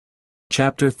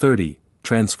Chapter 30,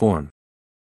 Transform.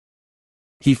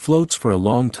 He floats for a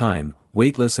long time,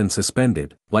 weightless and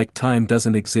suspended, like time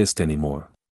doesn't exist anymore.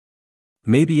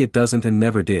 Maybe it doesn't and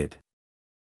never did.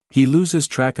 He loses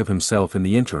track of himself in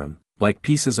the interim, like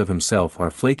pieces of himself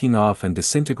are flaking off and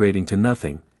disintegrating to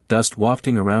nothing, dust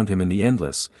wafting around him in the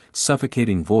endless,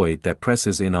 suffocating void that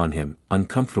presses in on him,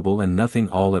 uncomfortable and nothing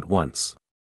all at once.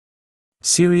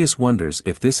 Sirius wonders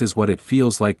if this is what it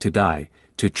feels like to die,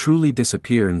 to truly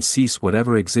disappear and cease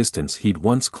whatever existence he'd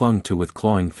once clung to with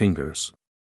clawing fingers.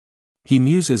 He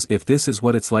muses if this is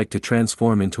what it's like to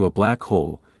transform into a black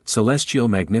hole, celestial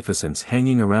magnificence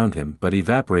hanging around him but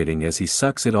evaporating as he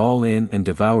sucks it all in and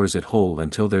devours it whole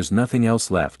until there's nothing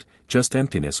else left, just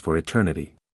emptiness for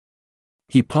eternity.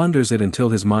 He ponders it until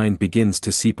his mind begins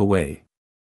to seep away.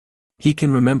 He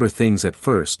can remember things at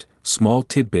first, small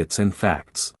tidbits and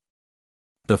facts.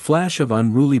 The flash of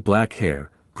unruly black hair,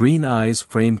 green eyes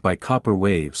framed by copper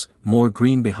waves, more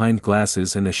green behind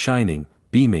glasses and a shining,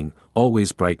 beaming,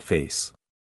 always bright face.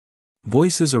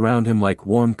 Voices around him like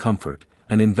warm comfort,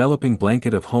 an enveloping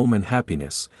blanket of home and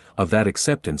happiness, of that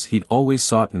acceptance he'd always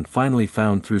sought and finally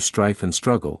found through strife and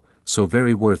struggle, so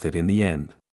very worth it in the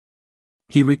end.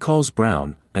 He recalls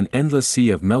brown, an endless sea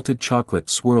of melted chocolate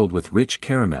swirled with rich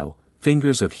caramel,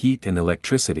 fingers of heat and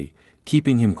electricity,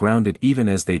 keeping him grounded even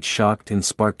as they'd shocked and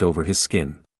sparked over his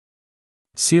skin.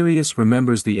 Sirius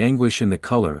remembers the anguish in the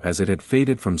color as it had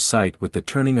faded from sight with the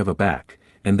turning of a back,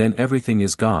 and then everything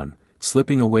is gone,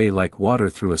 slipping away like water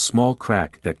through a small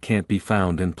crack that can't be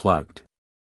found and plugged.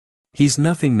 He's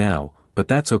nothing now, but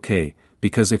that's okay,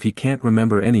 because if he can't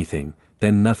remember anything,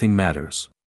 then nothing matters.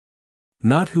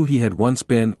 Not who he had once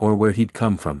been or where he'd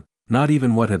come from, not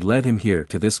even what had led him here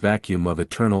to this vacuum of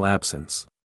eternal absence.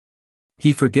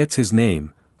 He forgets his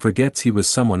name, forgets he was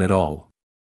someone at all.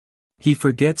 He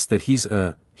forgets that he's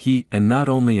a he and not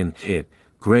only an it,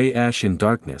 gray ash in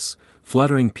darkness,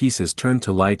 fluttering pieces turned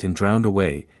to light and drowned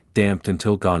away, damped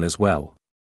until gone as well.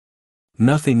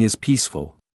 Nothing is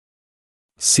peaceful.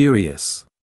 Sirius.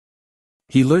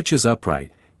 He lurches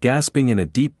upright, gasping in a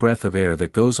deep breath of air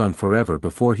that goes on forever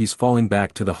before he's falling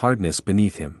back to the hardness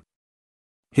beneath him.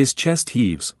 His chest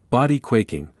heaves, body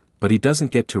quaking, but he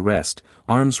doesn't get to rest,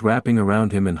 arms wrapping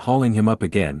around him and hauling him up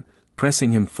again,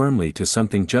 pressing him firmly to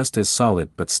something just as solid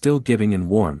but still giving and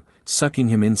warm, sucking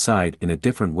him inside in a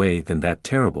different way than that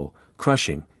terrible,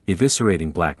 crushing,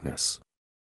 eviscerating blackness.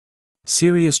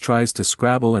 Sirius tries to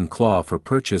scrabble and claw for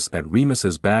purchase at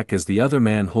Remus's back as the other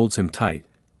man holds him tight,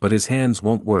 but his hands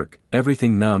won't work,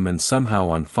 everything numb and somehow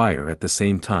on fire at the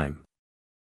same time.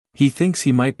 He thinks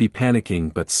he might be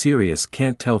panicking but Sirius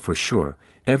can't tell for sure,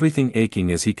 everything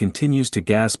aching as he continues to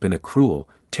gasp in a cruel,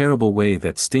 terrible way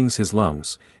that stings his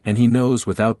lungs, and he knows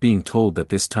without being told that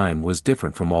this time was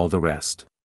different from all the rest.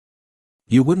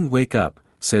 "You wouldn't wake up,"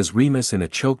 says Remus in a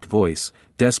choked voice,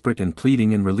 desperate and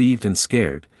pleading and relieved and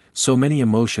scared, so many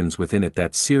emotions within it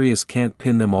that Sirius can't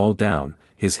pin them all down,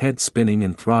 his head spinning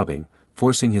and throbbing,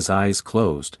 forcing his eyes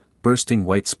closed, bursting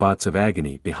white spots of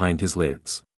agony behind his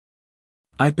lids.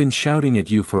 "I've been shouting at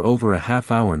you for over a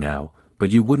half hour now, but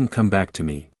you wouldn't come back to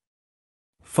me.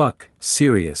 Fuck,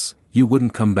 Sirius, you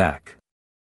wouldn't come back."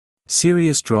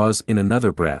 Sirius draws in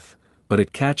another breath, but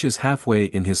it catches halfway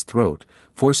in his throat,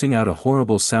 forcing out a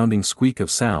horrible sounding squeak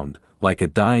of sound, like a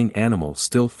dying animal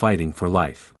still fighting for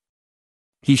life.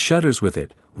 He shudders with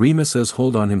it, Remus's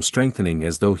hold on him strengthening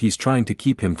as though he's trying to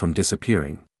keep him from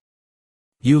disappearing.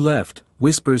 "You left,"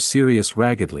 whispers Sirius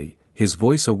raggedly, his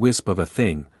voice a wisp of a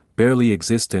thing, barely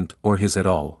existent or his at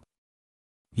all.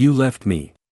 "You left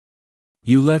me.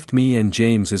 You left me and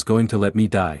James is going to let me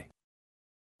die."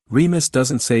 Remus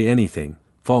doesn't say anything,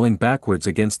 falling backwards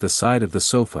against the side of the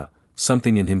sofa,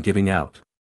 something in him giving out.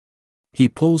 He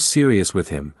pulls Sirius with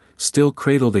him, still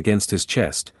cradled against his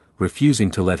chest, refusing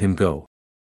to let him go.